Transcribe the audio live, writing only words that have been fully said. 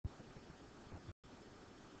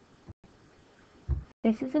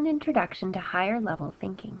This is an introduction to higher level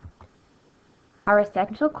thinking. Our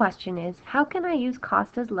essential question is, how can I use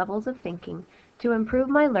Costa's levels of thinking to improve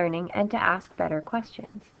my learning and to ask better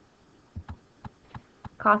questions?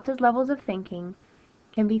 Costa's levels of thinking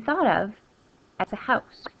can be thought of as a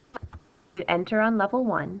house. You enter on level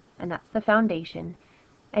 1, and that's the foundation,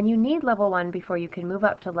 and you need level 1 before you can move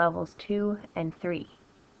up to levels 2 and 3.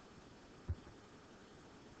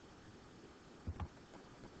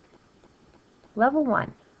 Level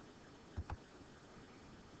 1.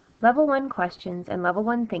 Level 1 questions and Level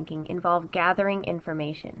 1 thinking involve gathering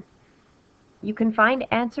information. You can find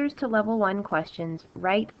answers to Level 1 questions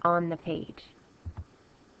right on the page.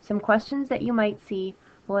 Some questions that you might see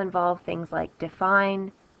will involve things like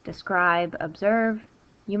define, describe, observe.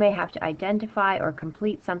 You may have to identify or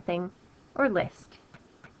complete something, or list.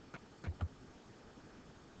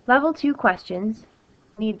 Level 2 questions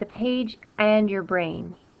need the page and your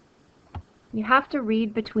brain. You have to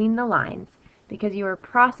read between the lines because you are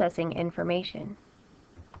processing information.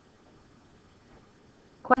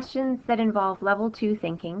 Questions that involve Level 2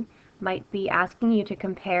 thinking might be asking you to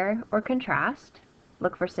compare or contrast,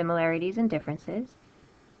 look for similarities and differences,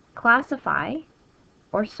 classify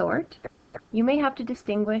or sort. You may have to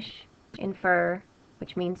distinguish, infer,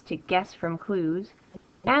 which means to guess from clues,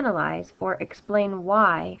 analyze, or explain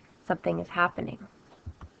why something is happening.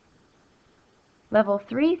 Level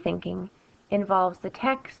 3 thinking involves the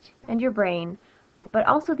text and your brain, but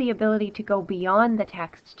also the ability to go beyond the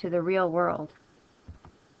text to the real world.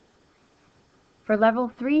 For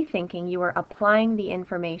Level 3 thinking, you are applying the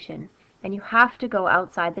information, and you have to go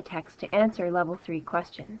outside the text to answer Level 3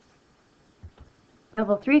 questions.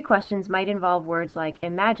 Level 3 questions might involve words like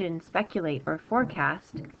imagine, speculate, or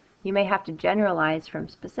forecast. You may have to generalize from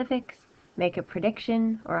specifics, make a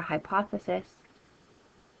prediction or a hypothesis,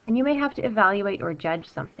 and you may have to evaluate or judge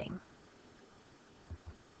something.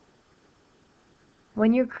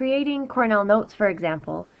 When you're creating Cornell Notes, for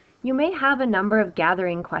example, you may have a number of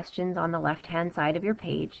gathering questions on the left-hand side of your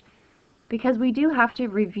page, because we do have to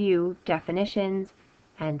review definitions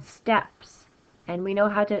and steps, and we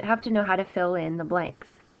have to know how to fill in the blanks.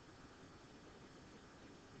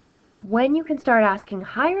 When you can start asking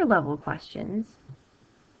higher level questions,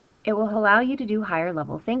 it will allow you to do higher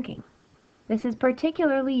level thinking. This is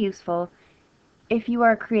particularly useful if you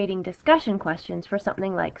are creating discussion questions for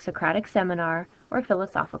something like Socratic Seminar or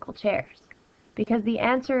Philosophical Chairs, because the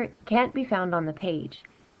answer can't be found on the page.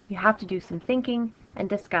 You have to do some thinking and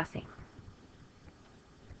discussing.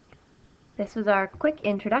 This was our quick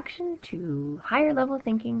introduction to higher level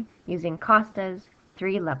thinking using Costa's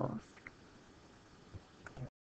 3 levels.